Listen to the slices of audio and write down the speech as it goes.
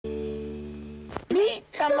Meet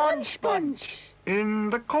the Munch Bunch. In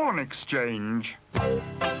the Corn Exchange.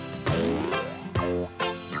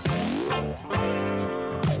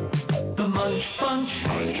 The Munch Bunch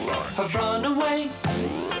have run away.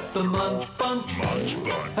 The Munch Bunch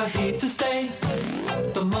are here to stay.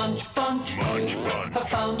 The Munch Bunch have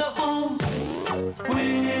found a home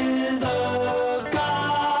with a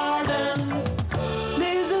garden.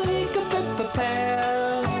 Lizzie Leek and Pippa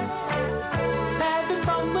Pear, having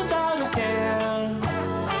fun without a care.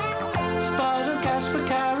 Spud and Casper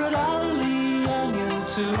Carrot, Olly Onion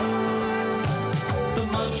too. The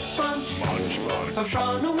Munch Bunch have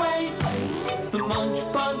run away. The Munch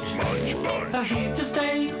Bunch are here to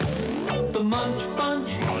stay. The Munch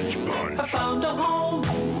Bunch have found a home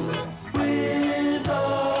with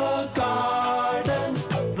a garden.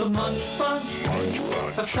 The Munch Bunch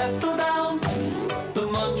have settled down. The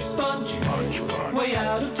Munch Bunch way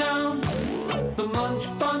out of town. The Munch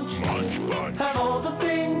Bunch have all the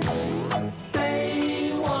things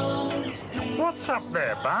they want. What's up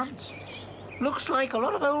there, Bounce? Looks like a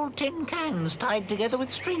lot of old tin cans tied together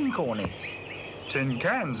with string, Corny. Tin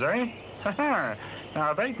cans, eh? Ha-ha.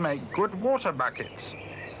 Now, they'd make good water buckets.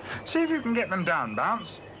 See if you can get them down,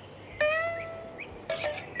 Bounce.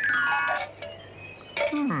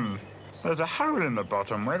 There's a hole in the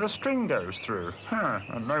bottom where the string goes through.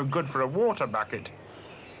 And no good for a water bucket.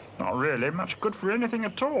 Not really much good for anything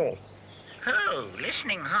at all. Oh,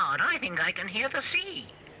 listening hard, I think I can hear the sea.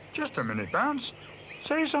 Just a minute, Bounce.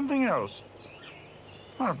 Say something else.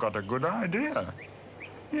 I've got a good idea.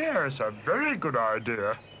 Yes, a very good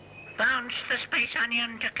idea. Bounce the Space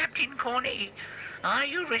Onion to Captain Corny. Are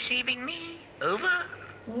you receiving me? Over?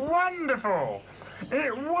 Wonderful!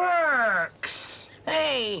 It works!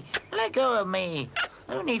 Hey, let go of me.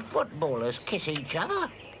 Only footballers kiss each other.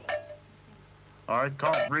 I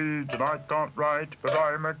can't read and I can't write, but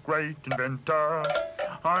I'm a great inventor.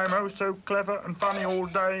 I'm oh so clever and funny all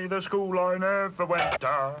day, the school I never went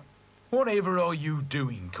to. Whatever are you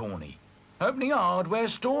doing, Corny? Opening a hardware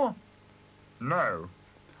store? No.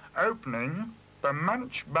 Opening the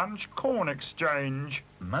Munch Bunch Corn Exchange.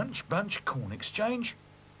 Munch Bunch Corn Exchange?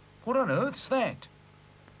 What on earth's that?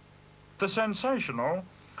 The sensational,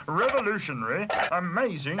 revolutionary,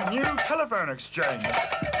 amazing new telephone exchange.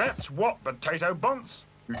 That's what Potato Bunce.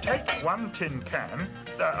 You take one tin can,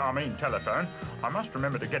 telephone, I must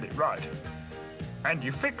remember to get it right, and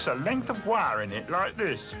you fix a length of wire in it like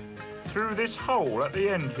this, through this hole at the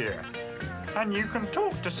end here. And you can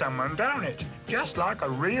talk to someone down it, just like a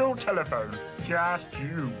real telephone. Just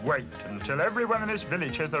you wait until everyone in this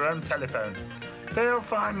village has their own telephone. They'll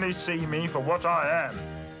finally see me for what I am.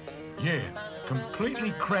 Yeah,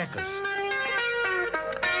 completely crackers.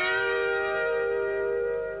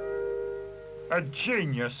 A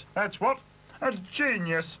genius, that's what. A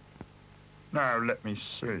genius. Now, let me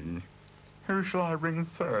see. Who shall I ring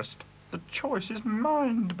first? The choice is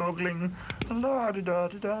mind-boggling.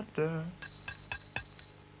 La-di-da-di-da-da.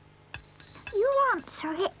 You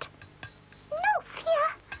answer it. No fear.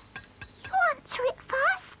 You answer it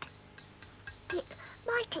first. It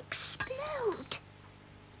might explode.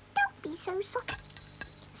 Don't be so sorry.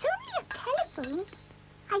 It's only a telephone,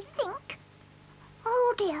 I think.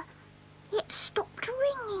 Oh dear, it stopped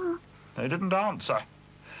ringing. They didn't answer.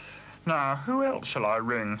 Now, who else shall I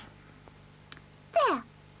ring? There,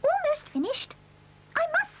 almost finished. I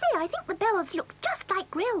must say, I think the bells look just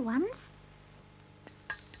like real ones.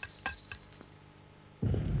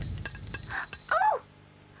 Oh,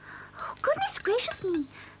 goodness gracious me.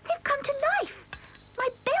 They've come to life. My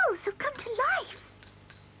bells have come to life.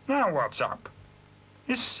 Now what's up?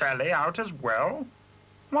 Is Sally out as well?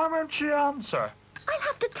 Why won't she answer? I'll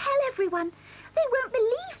have to tell everyone. They won't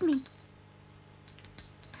believe me.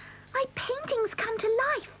 My paintings come to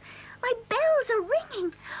life. My bells are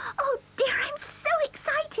ringing. Oh dear, I'm so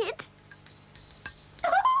excited.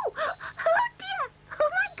 Oh dear. Oh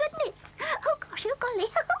my goodness. Oh gosh, oh golly.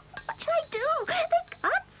 What shall I do? They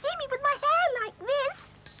can't see me with my hair like this.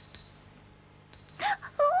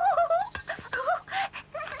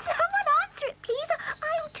 Someone answer it, please.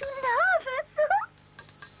 I'm too nervous.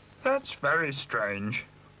 That's very strange.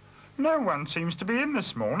 No one seems to be in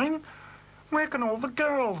this morning. Where can all the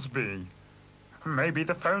girls be? Maybe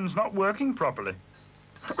the phone's not working properly.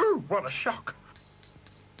 Ooh, what a shock.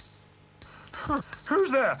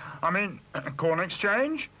 Who's there? I mean, Corn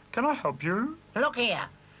Exchange? Can I help you? Look here.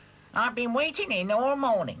 I've been waiting in all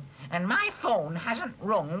morning, and my phone hasn't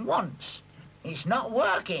rung once. It's not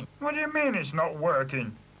working. What do you mean it's not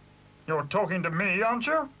working? You're talking to me, aren't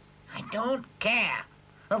you? I don't care.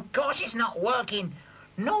 Of course it's not working.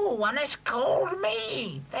 No one has called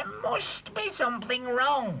me. There must be something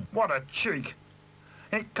wrong. What a cheek.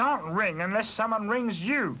 It can't ring unless someone rings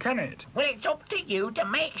you, can it? Well, it's up to you to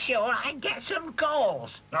make sure I get some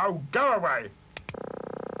calls. Oh, go away.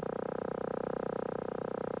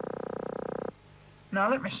 Now,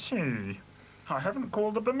 let me see. I haven't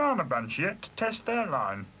called the Banana Bunch yet to test their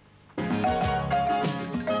line.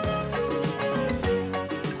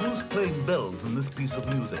 Who's playing bells in this piece of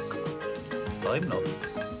music? I'm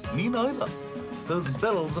not. Me neither. Those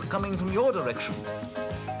bells are coming from your direction.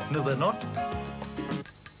 No, they're not.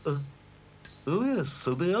 Oh, yes,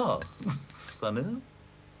 so they are. Funny.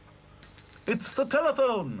 It's the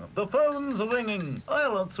telephone. The phone's ringing.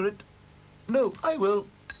 I'll answer it. No, I will.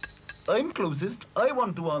 I'm closest. I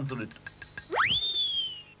want to answer it.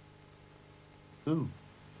 Oh,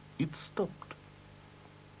 it stopped.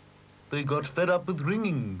 They got fed up with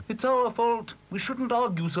ringing. It's our fault. We shouldn't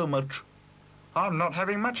argue so much. I'm not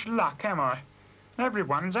having much luck, am I?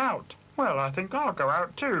 Everyone's out. Well, I think I'll go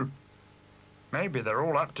out too. Maybe they're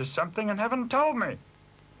all up to something and haven't told me.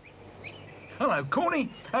 Hello,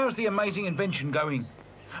 Corny. How's the amazing invention going?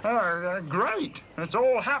 Oh, great. It's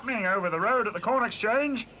all happening over the road at the Corn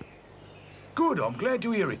Exchange. Good, I'm glad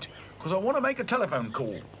to hear it, because I want to make a telephone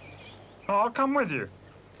call. I'll come with you,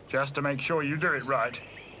 just to make sure you do it right.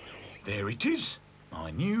 There it is,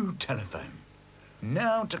 my new telephone.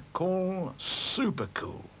 Now to call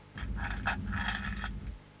Supercool.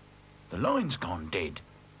 The line's gone dead.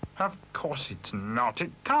 Of course it's not.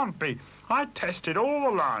 It can't be. I tested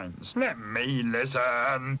all the lines. Let me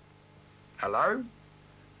listen. Hello?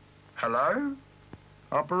 Hello?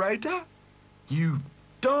 Operator? You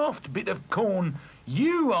daft bit of corn.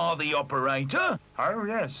 You are the operator. Oh,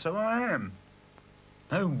 yes, so I am.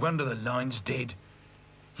 No wonder the line's dead.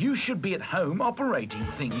 You should be at home operating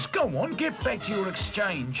things. Go on, get back to your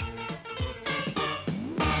exchange.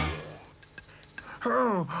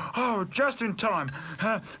 Oh, just in time.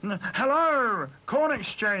 Hello, Corn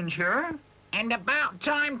Exchange here. And about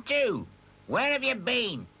time, too. Where have you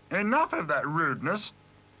been? Enough of that rudeness.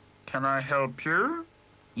 Can I help you?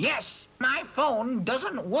 Yes, my phone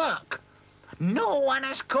doesn't work. No one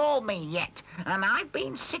has called me yet, and I've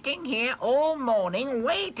been sitting here all morning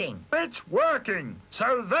waiting. It's working,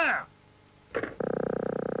 so there.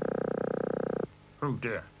 Oh,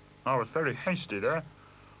 dear. I was very hasty there.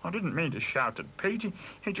 I didn't mean to shout at Pete.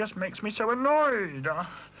 He just makes me so annoyed.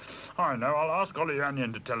 I know, I'll ask Olly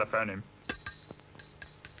Onion to telephone him.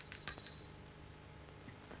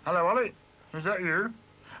 Hello, Olly. Is that you?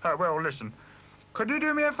 Well, listen. Could you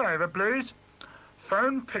do me a favour, please?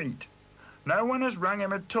 Phone Pete. No one has rung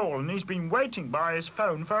him at all, and he's been waiting by his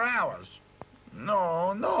phone for hours.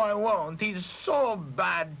 No, I won't. He's so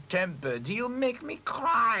bad-tempered. He'll make me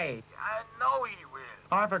cry. I know he will.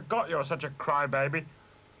 I forgot you're such a crybaby.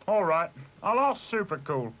 All right, I'll ask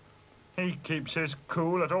Supercool. He keeps his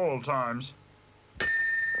cool at all times.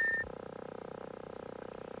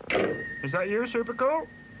 Is that you, Supercool?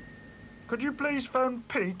 Could you please phone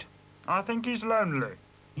Pete? I think he's lonely.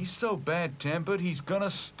 He's so bad-tempered, he's gonna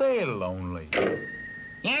stay lonely.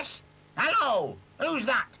 Yes? Hello? Who's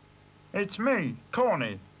that? It's me,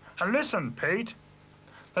 Corny. And listen, Pete.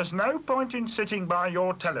 There's no point in sitting by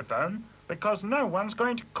your telephone because no one's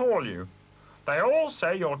going to call you. They all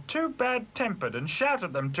say you're too bad-tempered and shout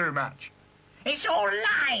at them too much. It's all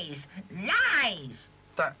lies! Lies!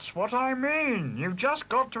 That's what I mean. You've just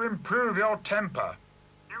got to improve your temper.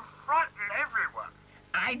 You frighten everyone.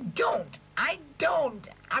 I don't.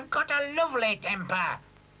 I've got a lovely temper.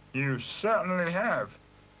 You certainly have.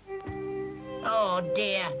 Oh,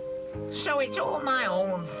 dear. So it's all my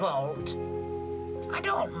own fault. I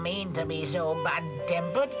don't mean to be so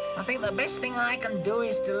bad-tempered. I think the best thing I can do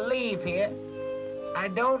is to leave here. I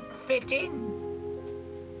don't fit in.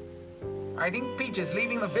 I think Peach is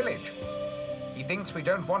leaving the village. He thinks we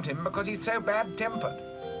don't want him because he's so bad-tempered.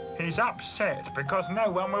 He's upset because no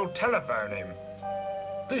one will telephone him.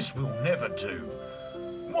 This will never do.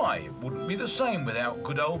 Why, it wouldn't be the same without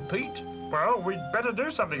good old Pete. Well, we'd better do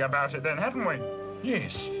something about it then, hadn't we?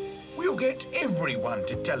 Yes. We'll get everyone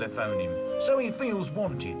to telephone him, so he feels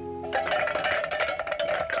wanted.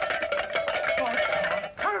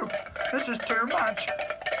 Oh, this is too much.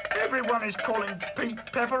 Everyone is calling Pete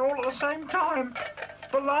Pepper all at the same time.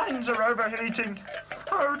 The lines are overheating.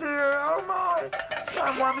 Oh, dear, oh, my.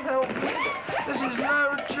 Someone help me. This is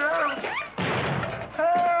no joke.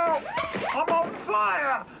 Help! I'm on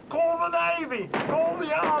fire! Call the Navy! Call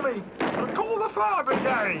the Army! And call the Fire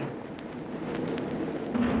Brigade!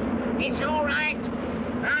 It's all right.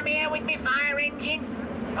 I'm here with my fire engine.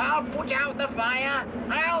 I'll put out the fire.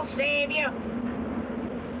 I'll save you.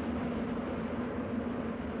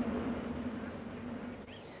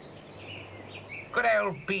 Good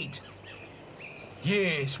old Pete.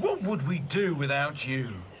 Yes, what would we do without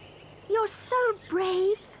you? You're so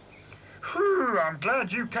brave. Phew, I'm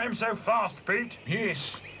glad you came so fast, Pete.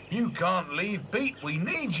 Yes, you can't leave, Pete. We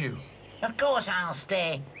need you. Of course I'll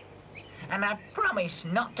stay. And I promise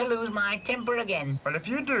not to lose my temper again. Well, if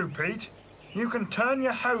you do, Pete, you can turn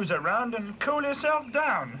your hose around and cool yourself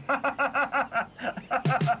down.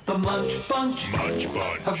 The Munch Bunch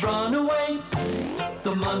have run away.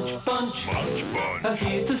 The Munch Bunch are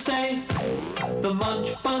here to stay. The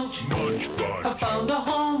Munch Bunch have found a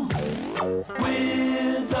home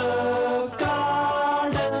with a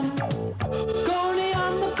garden. Corny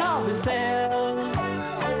On-the-Cob is there.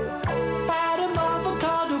 Adam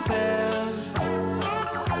avocado pears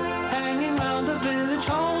hanging round the village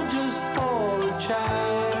hall just for a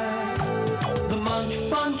chat. The Munch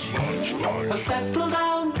Bunch have settled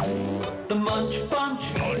down. The Munch Bunch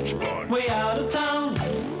way out of town.